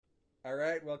All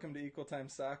right, welcome to Equal Time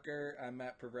Soccer. I'm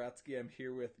Matt Pravratsky. I'm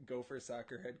here with Gopher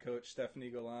Soccer head coach Stephanie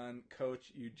Golan.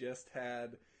 Coach, you just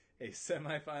had a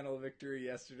semifinal victory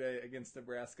yesterday against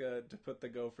Nebraska to put the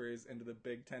Gophers into the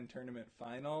Big Ten tournament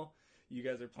final. You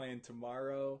guys are playing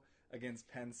tomorrow against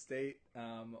Penn State,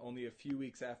 only a few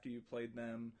weeks after you played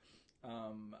them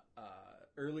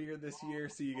earlier this year,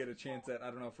 so you get a chance at, I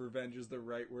don't know if revenge is the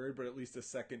right word, but at least a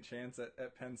second chance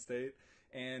at Penn State.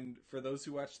 And for those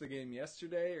who watched the game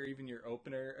yesterday, or even your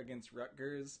opener against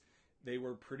Rutgers, they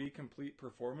were pretty complete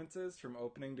performances from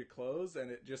opening to close,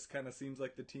 and it just kind of seems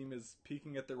like the team is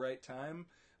peaking at the right time.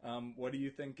 What do you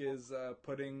think is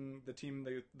putting the team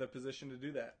in the position to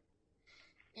do that?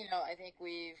 I think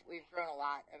we've grown a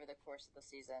lot over the course of the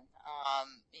season.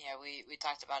 We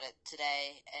talked about it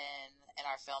today in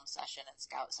our film session and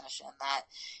scout session that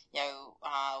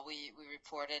we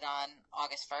reported on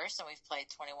August 1st, and we've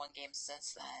played 21 games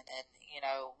since then, and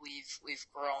we've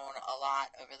grown a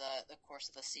lot over the course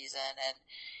of the season, and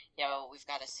we've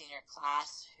got a senior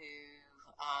class who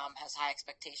has high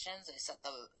expectations. They set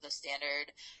the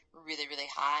standard really, really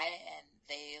high, and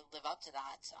they live up to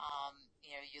that.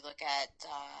 You look at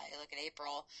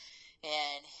April,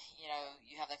 and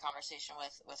you have the conversation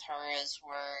with her as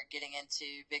we're getting into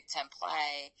Big Ten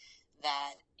play.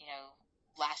 That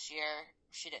last year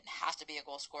she didn't have to be a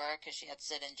goal scorer because she had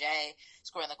Sid and Jay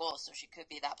scoring the goals, so she could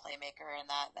be that playmaker and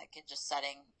that kid just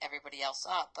setting everybody else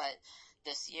up. But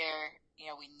this year,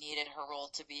 we needed her role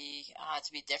to be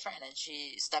different, and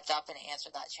she stepped up and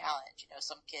answered that challenge.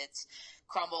 Some kids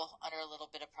crumble under a little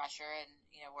bit of pressure, and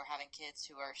we're having kids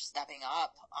who are stepping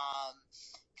up,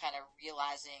 kind of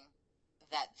realizing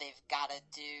that they've got to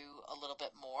do a little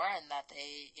bit more, and that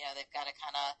they've got to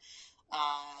kind of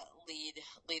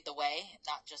lead the way,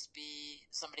 not just be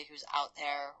somebody who's out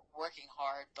there working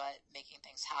hard, but making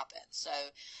things happen. So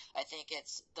I think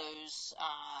it's those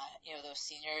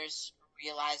seniors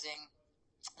realizing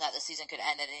that the season could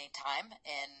end at any time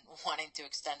and wanting to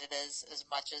extend it as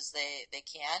much as they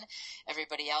can.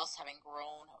 Everybody else having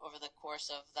grown over the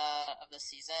course of the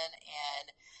season,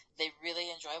 and they really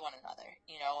enjoy one another,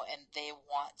 and they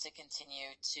want to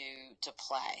continue to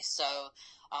play. So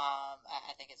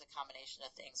I think it's a combination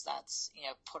of things that's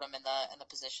put them in the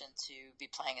position to be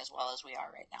playing as well as we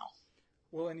are right now.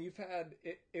 Well, and you've had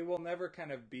it. It will never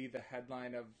kind of be the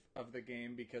headline of the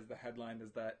game because the headline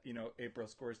is that April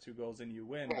scores 2 goals and you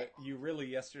win. Right. But you really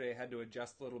yesterday had to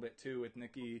adjust a little bit too with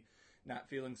Nikki not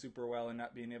feeling super well and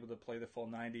not being able to play the full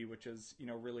 90, which is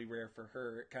really rare for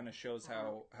her. It kind of shows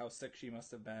how sick she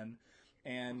must have been.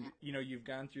 And you've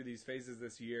gone through these phases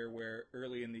this year where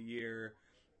early in the year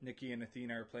Nikki and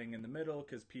Athena are playing in the middle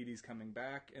because Petey's coming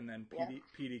back, and then Yeah.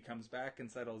 Petey comes back and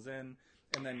settles in.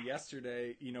 And then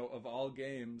yesterday, of all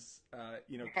games,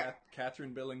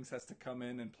 Catherine Billings has to come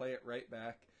in and play it right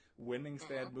back.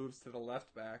 Winningstad moves to the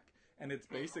left back, and it's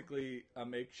basically a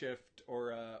makeshift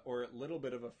or a little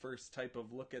bit of a first type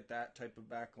of look at that type of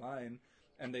back line,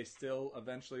 and they still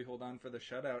eventually hold on for the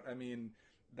shutout. I mean,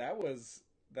 that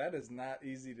is not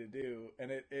easy to do. And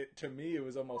it to me it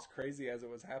was almost crazy as it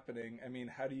was happening. I mean,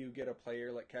 how do you get a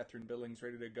player like Catherine Billings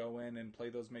ready to go in and play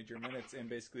those major minutes in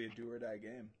basically a do or die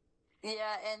game?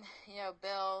 Yeah, and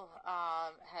Bill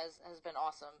has been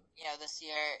awesome, this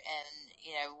year, and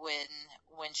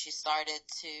when she started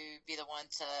to be the one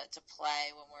to play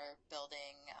when we're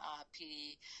building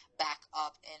Petey back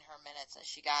up in her minutes as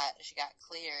she got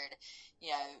cleared,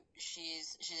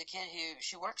 she's a kid who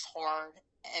she works hard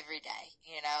every day,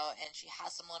 and she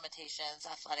has some limitations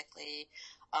athletically,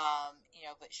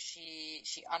 but she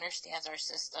understands our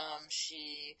system.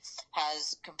 She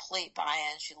has complete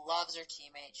buy-in. She loves her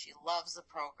teammates. She loves the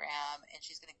program, and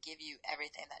she's going to give you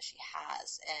everything that she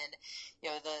has. And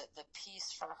the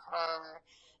piece for her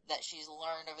that she's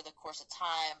learned over the course of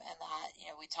time, and that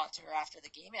we talked to her after the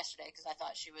game yesterday because I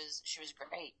thought she was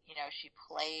great. She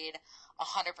played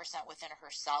 100% within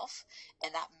herself,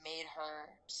 and that made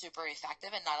her super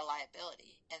effective and not a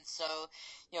liability. And so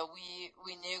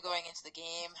we knew going into the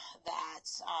game that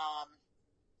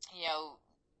you know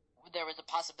there was a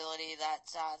possibility that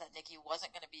Nikki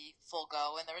wasn't going to be full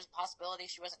go, and there was a possibility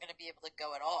she wasn't going to be able to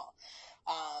go at all.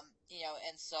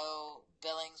 And so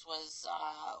Billings was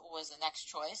the next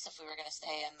choice if we were going to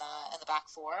stay in the back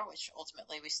four, which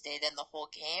ultimately we stayed in the whole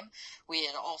game. We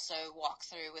had also walked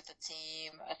through with the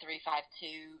team a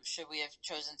 3-5-2. Should we have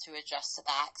chosen to adjust to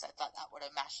that? Because I thought that would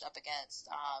have matched up against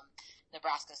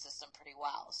Nebraska system pretty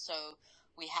well. So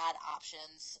we had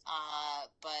options,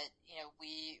 but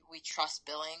we trust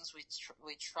Billings.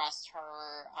 We trust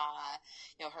her,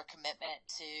 her commitment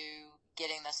to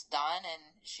getting this done, and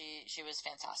she was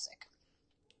fantastic.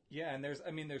 Yeah, and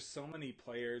there's so many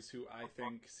players who I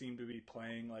think seem to be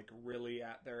playing like really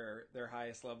at their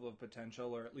highest level of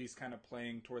potential, or at least kind of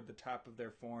playing toward the top of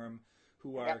their form,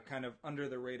 who are Yep. kind of under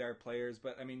the radar players.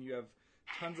 But I mean, you have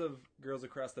tons of girls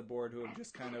across the board who have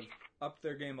just kind of upped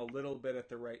their game a little bit at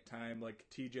the right time. Like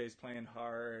TJ's playing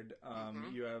hard.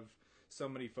 Hmm. You have so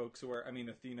many folks who are. I mean,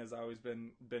 Athena's always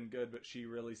been good, but she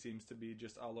really seems to be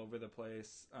just all over the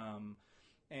place.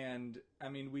 And I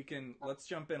mean, let's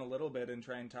jump in a little bit and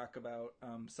try and talk about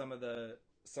some of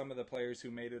the players who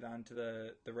made it onto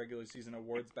the regular season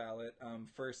awards ballot.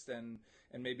 First, and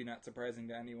maybe not surprising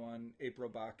to anyone, April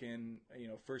Bakken,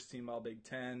 first team All Big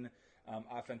Ten,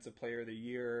 offensive player of the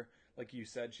year. Like you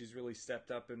said, she's really stepped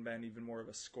up and been even more of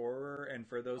a scorer. And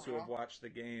for those who have Hmm. watched the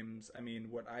games, I mean,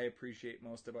 what I appreciate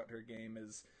most about her game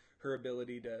is her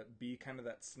ability to be kind of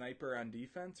that sniper on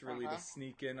defense, really to Hmm.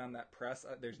 sneak in on that press.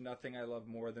 There's nothing I love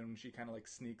more than when she kind of like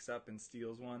sneaks up and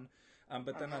steals one.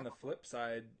 But then on Hmm. the flip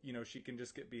side, she can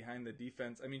just get behind the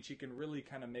defense. I mean, she can really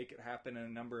kind of make it happen in a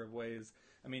number of ways.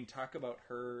 I mean, talk about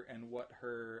her and what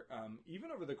her,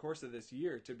 even over the course of this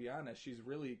year, to be honest, she's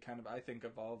really kind of, I think,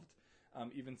 evolved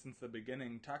even since the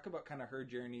beginning. Talk about kind of her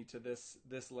journey to this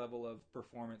level of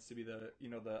performance to be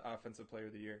the offensive player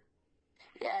of the year.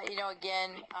 Yeah,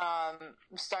 again,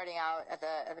 starting out at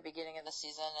the beginning of the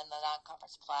season in the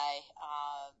non-conference play,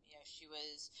 she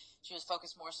was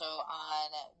focused more so on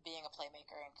being a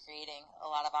playmaker and creating a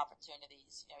lot of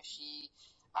opportunities. She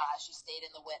stayed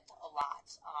in the width a lot.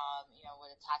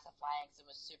 Would attack the flanks. It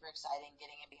was super exciting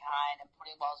getting in behind and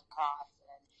putting balls across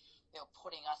and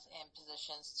putting us in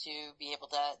positions to be able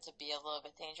to be a little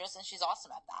bit dangerous. And she's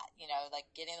awesome at that. Like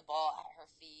getting the ball at her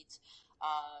feet.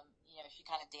 She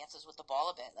kind of dances with the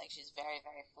ball a bit. Like she's very,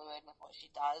 very fluid with what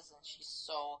she does, and she's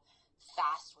so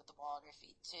fast with the ball at her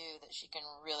feet too that she can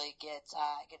really get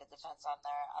a defense on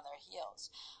their heels.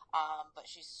 But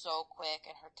she's so quick,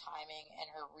 and her timing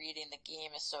and her reading the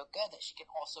game is so good that she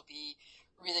can also be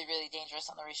really, really dangerous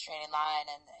on the restraining line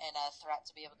and a threat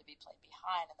to be able to be played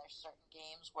behind. And there's certain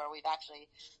games where we've actually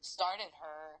started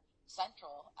her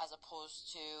central as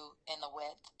opposed to in the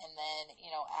width. And then,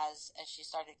 as she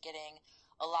started getting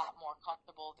a lot more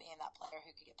comfortable being that player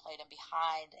who could get played in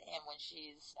behind, and when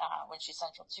she's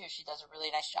central too, she does a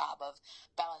really nice job of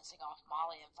balancing off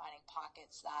Molly and finding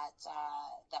pockets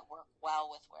that work well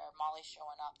with where Molly's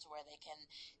showing up to where they can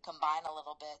combine a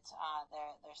little bit.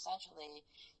 They're essentially,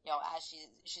 as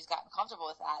she's gotten comfortable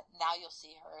with that, now you'll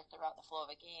see her throughout the flow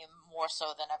of a game more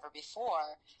so than ever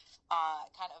before,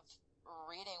 kind of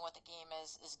reading what the game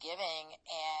is giving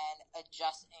and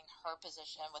adjusting her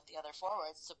position with the other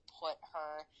forwards to put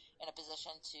her in a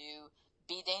position to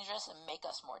be dangerous and make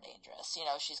us more dangerous.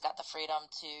 She's got the freedom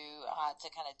to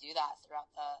kind of do that throughout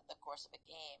the course of a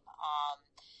game.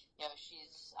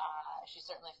 She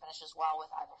certainly finishes well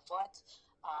with either foot.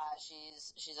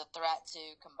 She's a threat to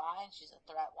combine. She's a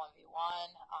threat 1v1.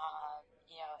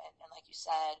 And like you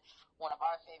said, one of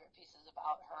our favorite pieces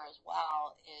about her as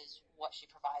well is what she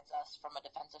provides us from a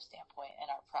defensive standpoint in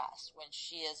our press. When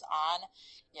she is on,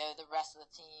 the rest of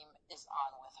the team is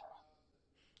on with her.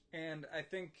 And I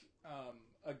think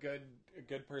a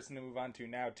good person to move on to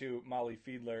now too, Molly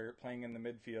Fiedler playing in the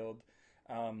midfield.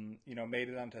 Made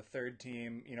it onto third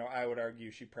team. I would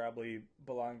argue she probably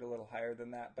belonged a little higher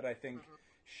than that, but I think Mm-hmm.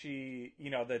 she,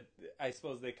 that I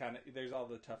suppose they kind of there's all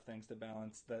the tough things to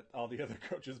balance that all the other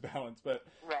coaches balance. But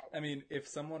Right. I mean, if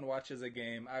someone watches a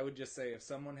game, I would just say if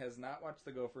someone has not watched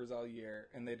the Gophers all year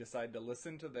and they decide to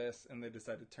listen to this and they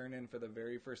decide to turn in for the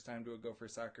very first time to a Gopher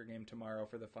soccer game tomorrow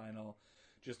for the final,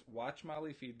 just watch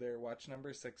Molly Fiedler, watch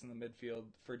number 6 in the midfield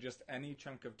for just any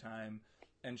chunk of time,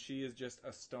 and she is just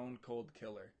a stone cold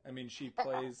killer. I mean, she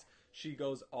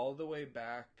goes all the way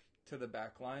back to the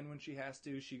back line when she has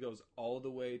to. She goes all the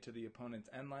way to the opponent's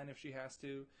end line if she has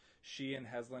to. She and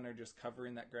Heslin are just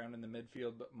covering that ground in the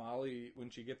midfield, but Molly, when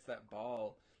she gets that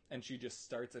ball and she just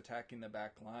starts attacking the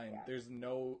back line, Yeah.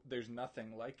 there's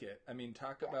nothing like it. I mean,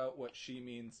 talk Yeah. about what she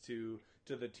means to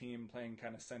the team playing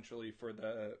kind of centrally for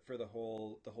the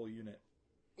whole unit.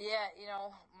 Yeah,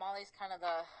 Molly's kind of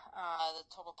the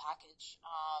total package.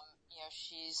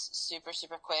 She's super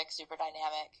super quick, super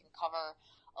dynamic, can cover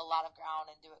a lot of ground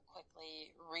and do it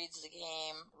quickly. Reads the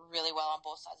game really well on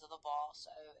both sides of the ball.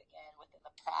 So again, within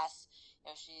the press,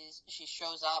 she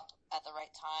shows up at the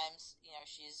right times.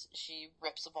 She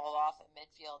rips the ball off at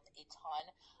midfield a ton.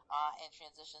 And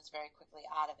transitions very quickly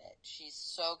out of it. She's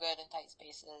so good in tight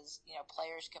spaces.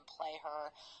 Players can play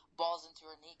her balls into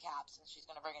her kneecaps, and she's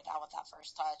going to bring it down with that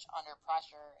first touch under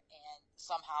pressure, and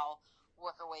somehow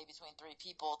work her way between three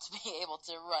people to be able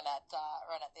to run at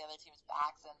the other team's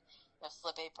backs and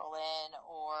slip April in,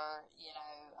 or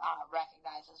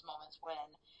recognizes moments when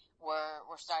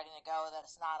we're starting to go that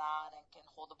it's not on, and can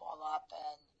hold the ball up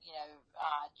and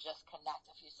just connect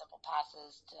a few simple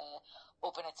passes to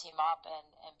open a team up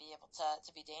and be able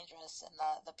to be dangerous. And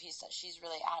the piece that she's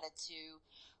really added to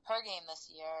her game this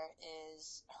year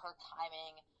is her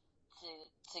timing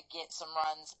to get some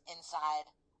runs inside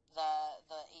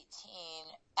the 18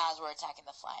 as we're attacking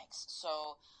the flanks.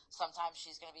 So sometimes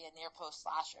she's going to be a near post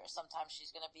slasher. Sometimes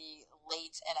she's going to be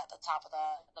late and at the top of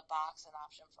the box, an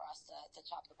option for us to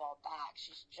chop the ball back.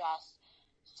 She's just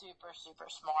super, super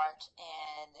smart,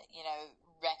 and,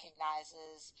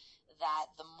 recognizes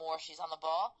that the more she's on the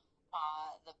ball,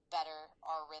 the better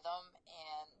our rhythm,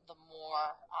 and the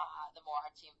more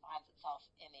our team finds itself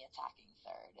in the attacking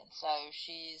third. And so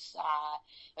she's,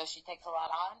 she takes a lot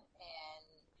on, and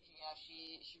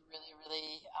she really,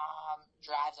 really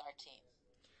drives our team.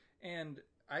 And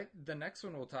the next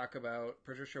one we'll talk about,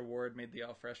 Patricia Ward made the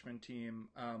all-freshman team.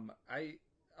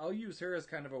 I'll use her as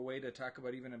kind of a way to talk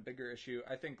about even a bigger issue.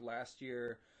 I think last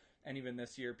year and even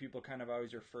this year, people kind of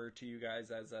always refer to you guys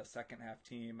as a second-half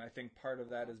team. I think part of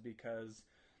that is because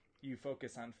you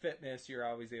focus on fitness. You're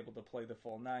always able to play the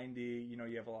full 90.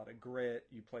 You have a lot of grit.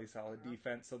 You play solid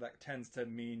defense, so that tends to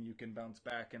mean you can bounce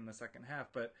back in the second half.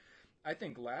 But I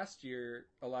think last year,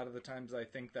 a lot of the times, I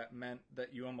think that meant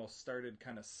that you almost started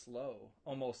kind of slow,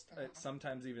 almost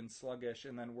sometimes even sluggish,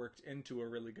 and then worked into a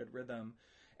really good rhythm.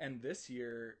 And this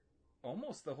year,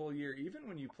 almost the whole year, even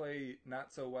when you play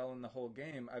not so well in the whole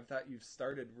game, I've thought you've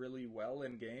started really well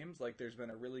in games. Like, there's been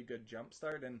a really good jump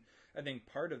start. And I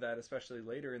think part of that, especially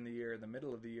later in the year, the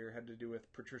middle of the year, had to do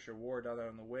with Patricia Ward out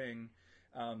on the wing.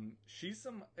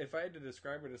 If I had to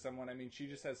describe her to someone, I mean, she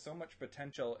just has so much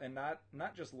potential, and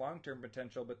not just long-term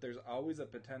potential, but there's always a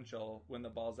potential when the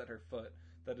ball's at her foot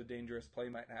that a dangerous play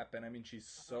might happen. I mean, she's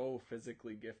so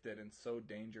physically gifted and so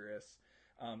dangerous.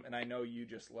 And I know you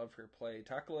just love her play.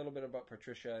 Talk a little bit about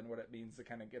Patricia and what it means to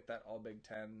kind of get that all Big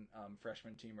Ten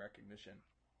freshman team recognition.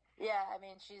 Yeah, I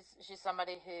mean, she's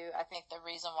somebody who, I think the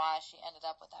reason why she ended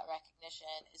up with that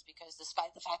recognition is because,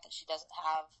 despite the fact that she doesn't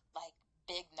have like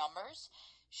big numbers,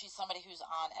 she's somebody who's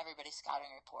on everybody's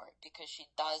scouting report, because she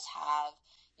does have,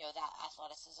 that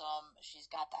athleticism. She's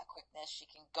got that quickness. She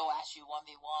can go at you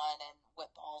 1v1 and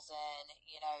whip balls in.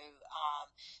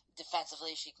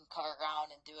 Defensively, she can cover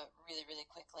ground and do it really, really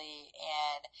quickly.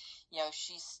 And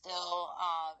she's still,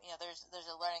 there's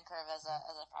a learning curve as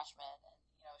a freshman.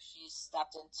 And she's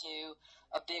stepped into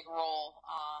a big role,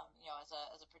 as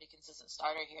a pretty consistent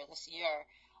starter here this year.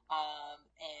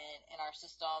 And in our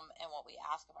system and what we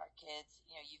ask of our kids,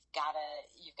 you've got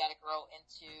to grow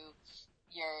into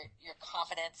your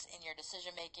confidence in your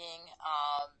decision making,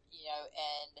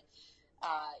 and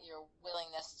your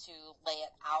willingness to lay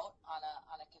it out on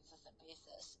a consistent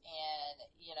basis. And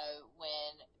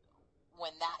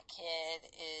when that kid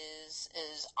is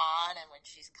on, and when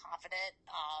she's confident,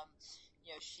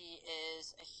 she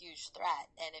is a huge threat.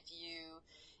 And if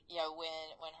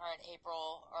when her and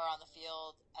April are on the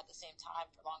field at the same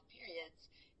time for long periods,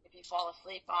 if you fall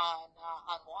asleep on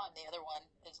one, the other one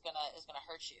is gonna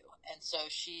hurt you. And so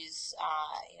she's,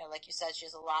 like you said, she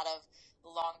has a lot of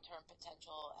long-term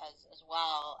potential as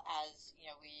well as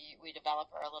we develop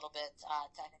her a little bit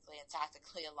technically and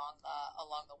tactically along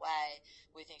the way.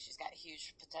 We think she's got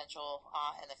huge potential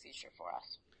in the future for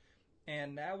us.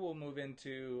 And now we'll move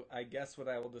into, I guess, what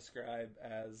I will describe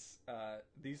as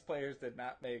these players did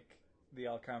not make the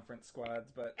all-conference squads,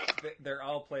 but they're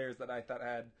all players that I thought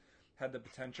had the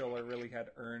potential or really had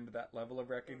earned that level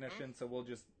of recognition. So we'll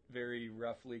just very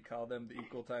roughly call them the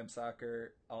Equal Time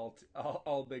Soccer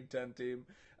all Big Ten team.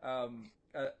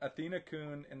 Athena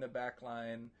Kuhn in the back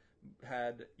line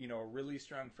had a really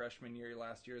strong freshman year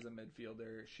last year as a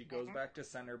midfielder. She goes back to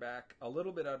center back a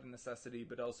little bit out of necessity,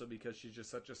 but also because she's just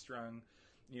such a strong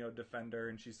defender,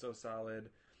 and she's so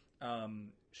solid.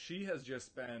 She has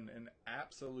just been an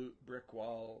absolute brick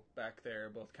wall back there,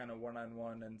 both kind of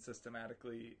one-on-one and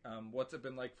systematically. What's it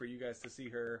been like for you guys to see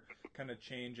her kind of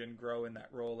change and grow in that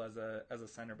role as a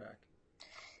center back?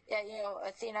 Yeah,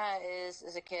 Athena is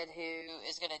a kid who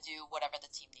is going to do whatever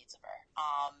the team needs of her.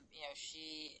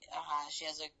 She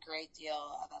has a great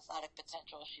deal of athletic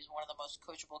potential. She's one of the most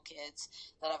coachable kids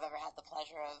that I've ever had the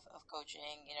pleasure of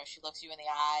coaching. She looks you in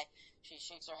the eye. She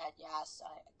shakes her head, yes,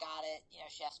 I got it.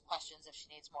 She asks questions if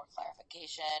she needs more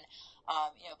clarification.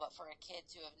 But for a kid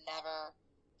to have never,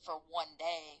 for one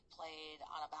day, played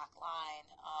on a back line,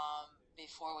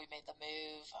 before we made the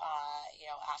move,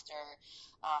 after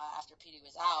Petey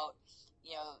was out,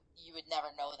 you would never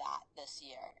know that this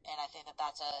year. And I think that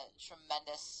that's a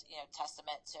tremendous,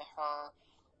 testament to her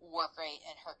work rate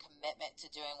and her commitment to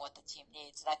doing what the team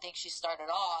needs. And I think she started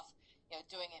off,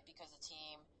 doing it because the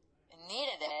team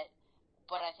needed it,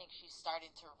 but I think she's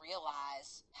starting to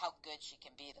realize how good she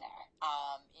can be there.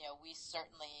 We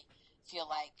certainly feel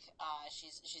like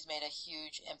she's made a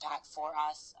huge impact for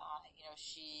us.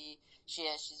 She's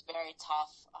very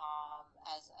tough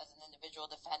as an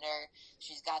individual defender.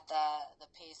 She's got the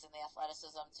pace and the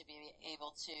athleticism to be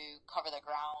able to cover the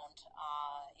ground,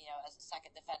 as a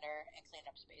second defender and clean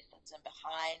up space that's in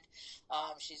behind.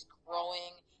 She's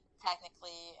growing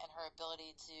technically and her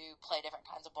ability to play different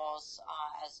kinds of balls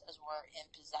as we're in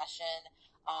possession.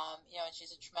 And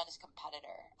she's a tremendous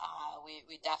competitor.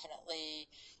 We definitely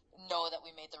know that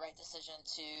we made the right decision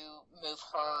to move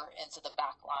her into the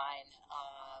back line,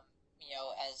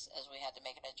 as we had to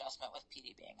make an adjustment with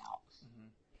PD being out. Mm-hmm.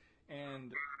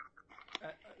 And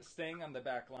staying on the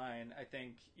back line, I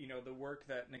think, the work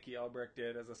that Nikki Albrecht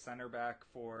did as a center back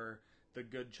for the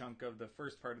good chunk of the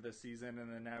first part of the season, and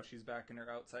then now she's back in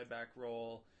her outside back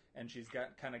role, and she's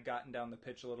gotten down the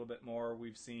pitch a little bit more.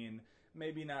 We've seen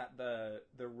maybe not the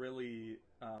really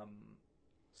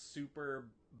super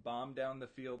bomb down the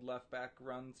field left back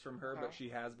runs from her, but she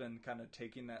has been kind of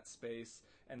taking that space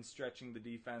and stretching the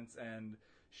defense, and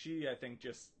she, I think,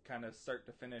 just kind of start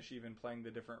to finish, even playing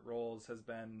the different roles, has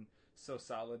been so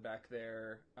solid back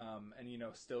there, and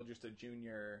still just a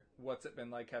junior. What's it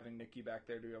been like having Nikki back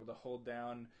there to be able to hold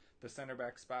down the center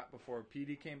back spot before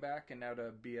PD came back, and now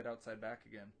to be at outside back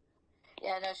again?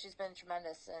 Yeah, no, she's been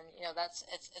tremendous, and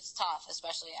it's tough,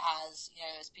 especially as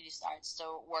PD starts to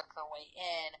work her way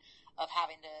in, of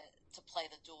having to play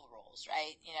the dual roles,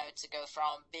 right? To go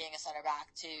from being a center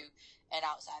back to an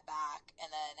outside back,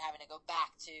 and then having to go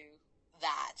back to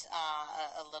that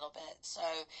a little bit. So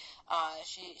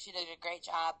she did a great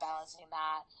job balancing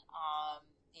that.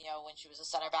 When she was a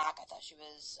center back, I thought she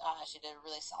did a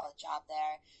really solid job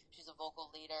there. She's a vocal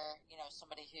leader,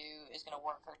 somebody who is going to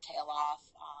work her tail off,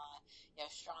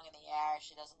 strong in the air.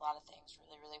 She does a lot of things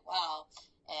really, really well.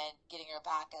 And getting her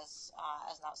back as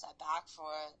an outside back for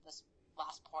this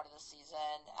last part of the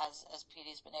season, as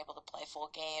PD's been able to play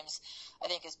full games, I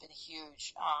think has been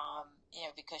huge,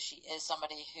 because she is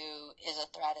somebody who is a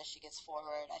threat as she gets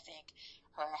forward. I think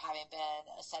her having been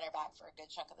a center back for a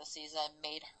good chunk of the season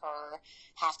made her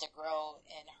have to grow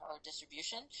in her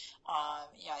distribution.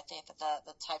 I think that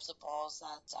the types of balls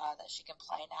that she can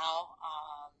play now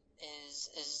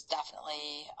is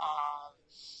definitely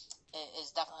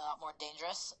a lot more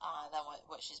dangerous than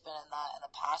what she's been in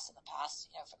the past. In the past,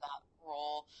 from that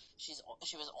role, she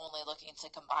was only looking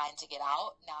to combine to get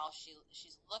out. Now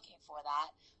she's looking for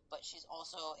that, but she's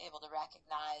also able to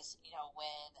recognize,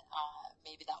 when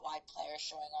maybe that wide player is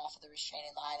showing off at the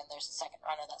restraining line and there's a second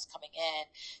runner that's coming in,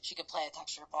 she can play a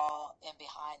texture ball in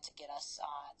behind to get us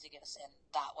in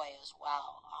that way as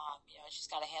well.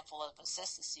 She's got a handful of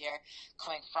assists this year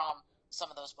coming from some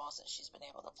of those balls that she's been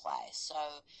able to play. So,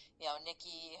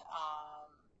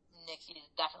 Nikki is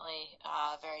definitely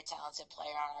a very talented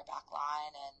player on our back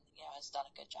line, and has done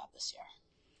a good job this year.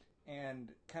 And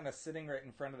kind of sitting right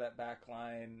in front of that back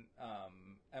line,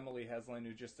 Emily Heslin,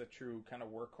 who's just a true kind of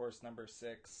workhorse number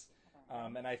 6,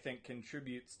 and I think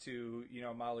contributes to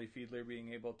Molly Fiedler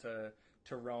being able to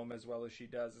roam as well as she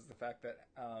does, is the fact that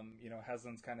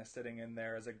Heslin's kind of sitting in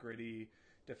there as a gritty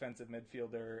defensive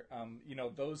midfielder.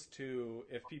 Those two,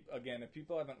 if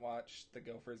people haven't watched the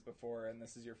Gophers before and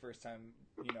this is your first time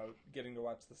getting to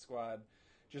watch the squad,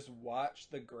 just watch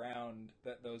the ground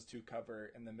that those two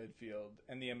cover in the midfield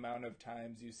and the amount of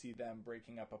times you see them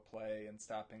breaking up a play and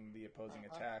stopping the opposing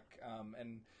attack.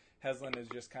 And Heslin is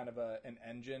just kind of an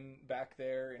engine back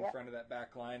there in front of that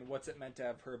back line. What's it meant to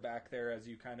have her back there as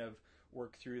you kind of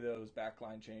work through those back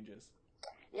line changes?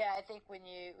 Yeah, I think when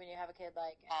you have a kid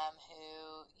like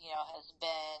who has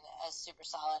been as super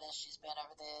solid as she's been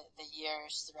over the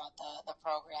years throughout the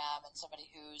program, and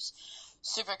somebody who's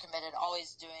super committed,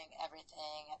 always doing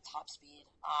everything at top speed.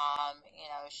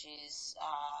 She's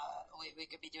we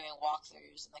could be doing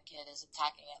walkthroughs and the kid is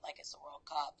attacking it like it's the World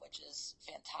Cup, which is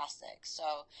fantastic.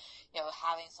 So,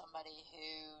 having somebody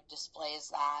who displays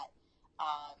that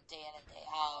day in and day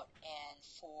out, and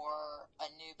for a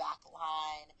new back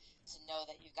line to know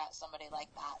that you've got somebody like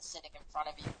that sitting in front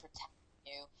of you, protecting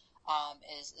you,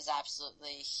 is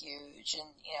absolutely huge. And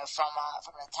from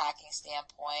an attacking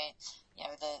standpoint,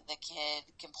 the kid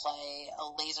can play a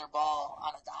laser ball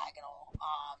on a diagonal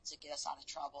to get us out of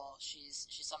trouble. She's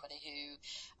somebody who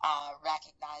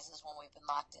recognizes when we've been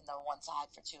locked into one side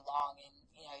for too long, and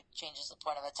changes the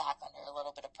point of attack under a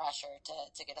little bit of pressure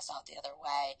to get us out the other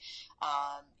way.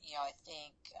 I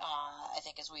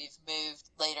think as we've moved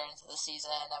later into the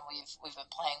season and we've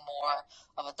been playing more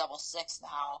of a double six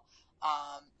now.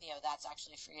 That's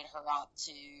actually freed her up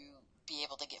to be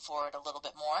able to get forward a little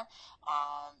bit more,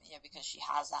 because she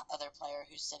has that other player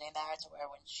who's sitting there to where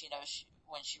when she knows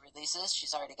when she releases,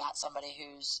 she's already got somebody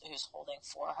who's holding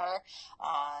for her.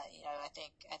 I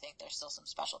think there's still some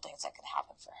special things that can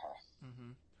happen for her.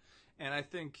 Mm-hmm. And I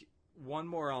think one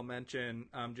more I'll mention,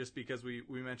 just because we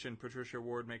mentioned Patricia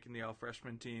Ward making the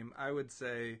all-freshman team, I would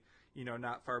say,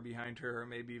 not far behind her, or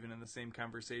maybe even in the same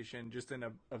conversation, just in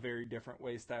a very different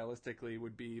way stylistically,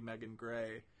 would be Megan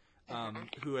Gray,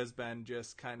 who has been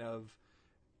just kind of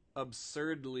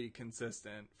absurdly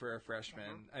consistent for a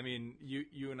freshman. I mean,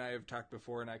 you and I have talked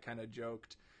before, and I kind of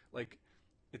joked, like,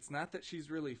 it's not that she's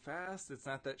really fast. It's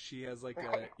not that she has like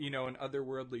an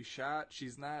otherworldly shot.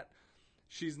 She's not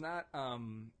she's not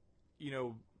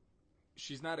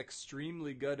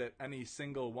extremely good at any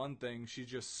single one thing. She's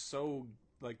just so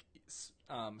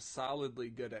solidly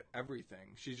good at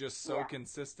everything. She's just so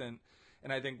consistent.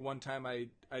 And I think one time I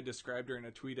described her in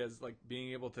a tweet as like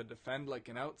being able to defend like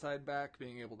an outside back,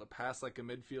 being able to pass like a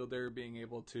midfielder, being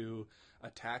able to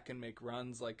attack and make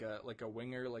runs like a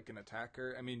winger, like an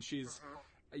attacker. I mean,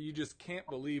 you just can't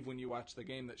believe when you watch the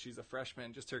game that she's a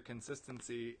freshman, just her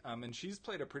consistency. And she's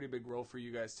played a pretty big role for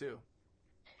you guys too.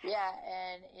 Yeah,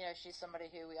 and she's somebody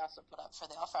who we also put up for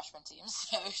the all-freshman team.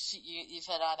 So you've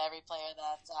hit on every player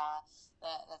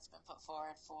that's been put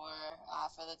forward for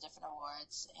the different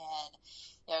awards,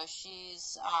 and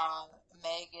she's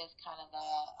Meg is kind of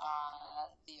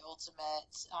the ultimate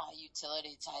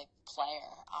utility type player.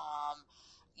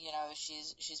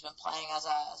 She's been playing as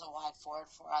a wide forward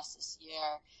for us this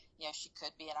year. She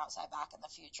could be an outside back in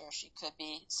the future. She could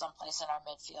be someplace in our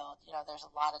midfield. There's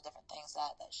a lot of different things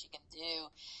that she can do.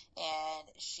 And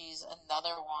she's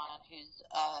another one who's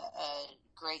a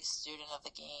great student of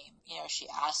the game. She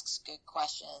asks good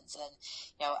questions, and,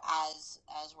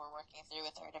 as we're working through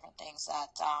with her different things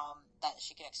that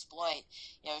she can exploit,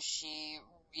 she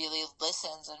really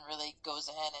listens and really goes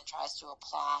in and tries to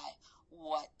apply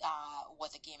what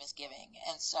the game is giving.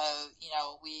 And so,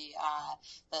 we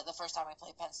the first time we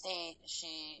played Penn State,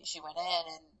 she went in,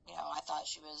 and I thought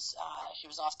she was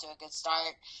off to a good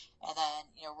start, and then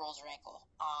rolls her ankle.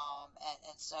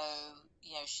 And so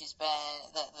she's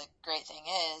been the great thing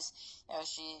is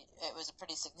it was a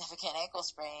pretty significant ankle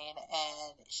sprain,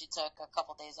 and she took a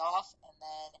couple days off, and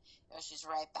then she's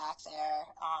right back there.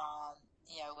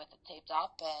 With it taped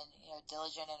up and,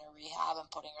 diligent in her rehab and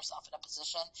putting herself in a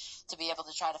position to be able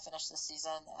to try to finish the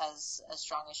season as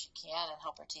strong as she can and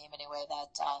help her team any way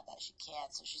that she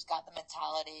can. So she's got the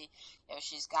mentality,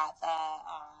 she's got the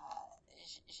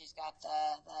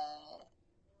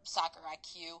soccer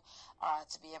IQ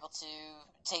to be able to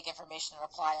take information and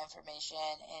apply information,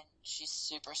 and she's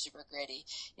super, super gritty.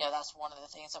 That's one of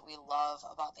the things that we love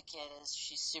about the kid is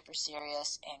she's super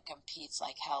serious and competes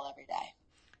like hell every day.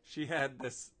 She had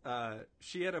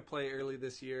a play early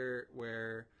this year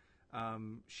where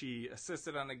she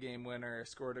assisted on a game winner,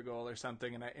 scored a goal or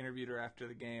something, and I interviewed her after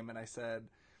the game, and I said,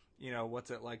 what's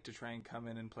it like to try and come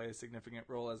in and play a significant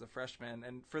role as a freshman?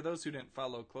 And for those who didn't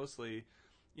follow closely,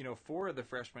 4 of the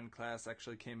freshman class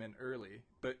actually came in early,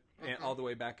 but all the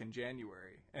way back in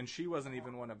January, and she wasn't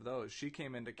even one of those. She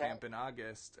came into camp in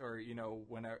August, or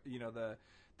when the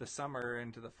summer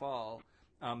into the fall.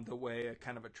 The way a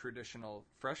kind of a traditional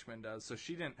freshman does. So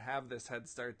she didn't have this head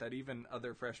start that even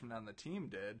other freshmen on the team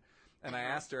did. And I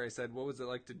asked her, I said, what was it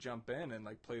like to jump in and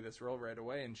play this role right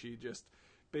away? And she just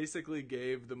basically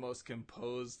gave the most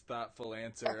composed, thoughtful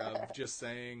answer of just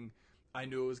saying, I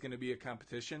knew it was going to be a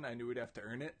competition. I knew we'd have to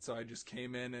earn it. So I just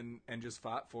came in and just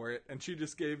fought for it. And she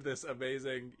just gave this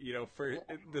amazing, for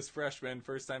this freshman,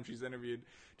 first time she's interviewed,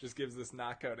 just gives this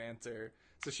knockout answer.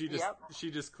 So she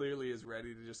just clearly is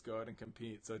ready to just go out and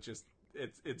compete. So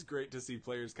it's great to see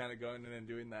players kind of going in and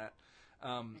doing that.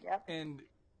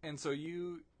 And so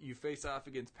you face off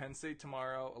against Penn State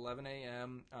tomorrow, 11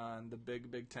 a.m. on the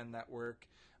Big Ten Network.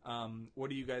 What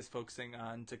are you guys focusing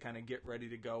on to kind of get ready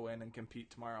to go in and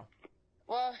compete tomorrow?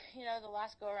 Well, the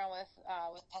last go around with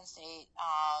Penn State,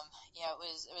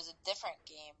 it was a different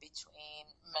game between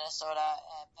Minnesota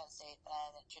and Penn State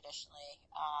than it traditionally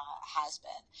has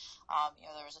been.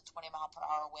 There was a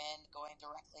 20-mile-per-hour wind going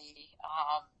directly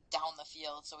down the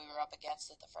field, so we were up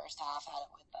against it the first half, had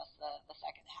it with us the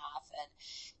second half, and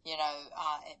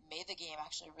it made the game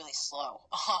actually really slow,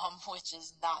 which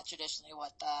is not traditionally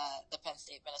what the Penn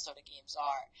State Minnesota games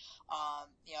are.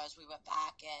 As we went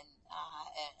back and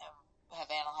have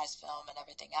analyzed film and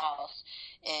everything else,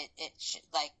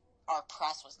 like our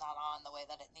press was not on the way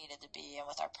that it needed to be, and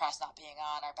with our press not being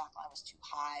on, our back line was too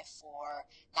high for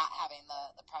not having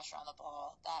the pressure on the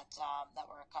ball that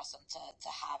we're accustomed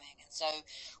to having. And so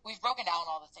we've broken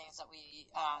down all the things that we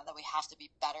have to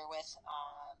be better with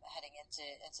heading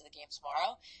into the game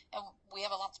tomorrow, and we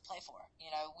have a lot to play for.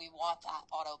 We want that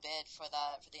auto bid for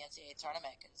the NCAA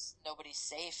tournament because nobody's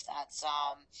safe. That's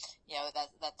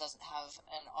that doesn't have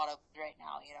an auto bid right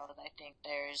now. I think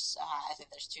there's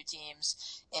two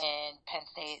teams in Penn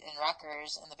State and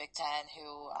Rutgers in the Big Ten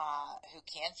who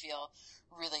can feel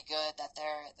really good that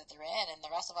they're in, and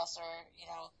the rest of us are, you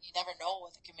never know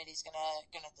what the committee's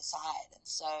gonna decide, and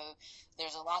so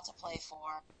there's a lot to play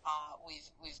for.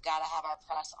 We've got to have our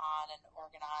press on and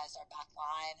organized. Our back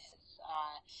line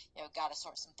has got to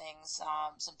sort some things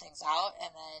out,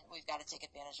 and then we've got to take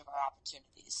advantage of our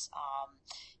opportunities.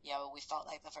 We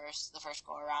felt like the first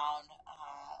go around,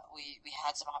 we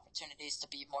had some opportunities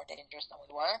to be more dangerous than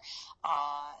we were,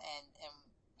 and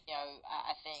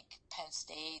I think Penn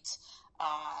State,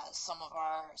 some of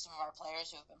our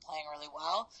players who have been playing really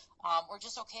well, were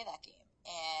just okay that game.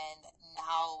 And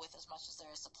now, with as much as there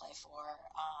is to play for,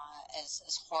 as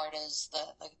hard as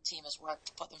the team has worked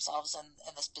to put themselves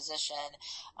in this position,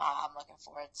 I'm looking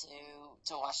forward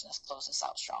to watching us close this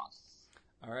out strong.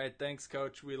 All right, thanks,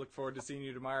 Coach. We look forward to seeing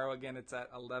you tomorrow. Again, it's at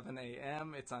 11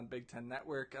 a.m. It's on Big Ten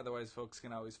Network. Otherwise, folks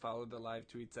can always follow the live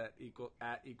tweets at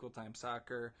Equal Time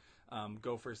Soccer.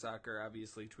 Gopher Soccer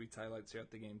obviously tweets highlights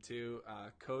throughout the game too.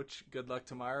 Coach, good luck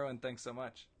tomorrow, and thanks so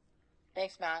much.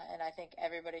 Thanks, Matt, and I think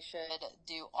everybody should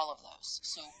do all of those.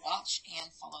 So watch and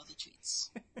follow the tweets.